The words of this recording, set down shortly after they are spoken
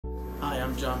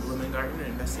I'm John Blumengarten, an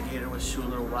investigator with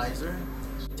Schuler, Weisser.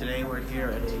 Today we're here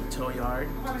at a tow yard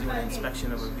to do an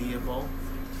inspection of a vehicle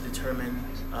to determine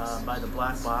by the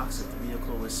black box if the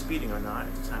vehicle was speeding or not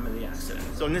at the time of the accident.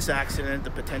 So in this accident,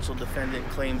 the potential defendant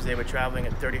claims they were traveling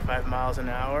at 35 miles an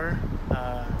hour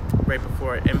right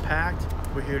before impact.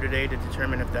 We're here today to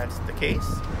determine if that's the case.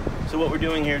 So what we're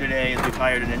doing here today is we've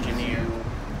hired an engineer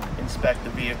to inspect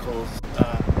the vehicle's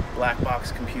black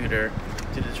box computer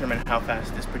to determine how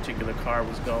fast this particular car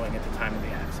was going at the time of the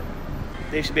accident.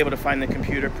 They should be able to find the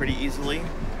computer pretty easily,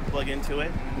 plug into it.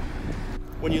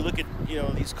 When you look at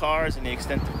these cars and the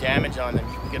extent of damage on them,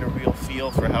 you can get a real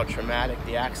feel for how traumatic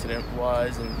the accident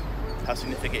was and how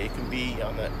significant it can be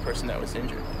on the person that was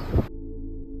injured.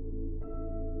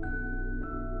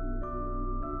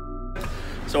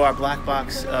 So our black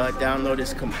box download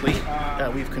is complete.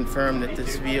 We've confirmed that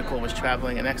this vehicle was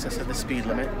traveling in excess of the speed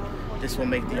limit. This will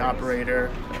make the operator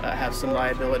have some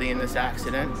liability in this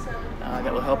accident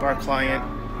that will help our client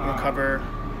recover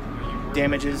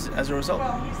damages as a result.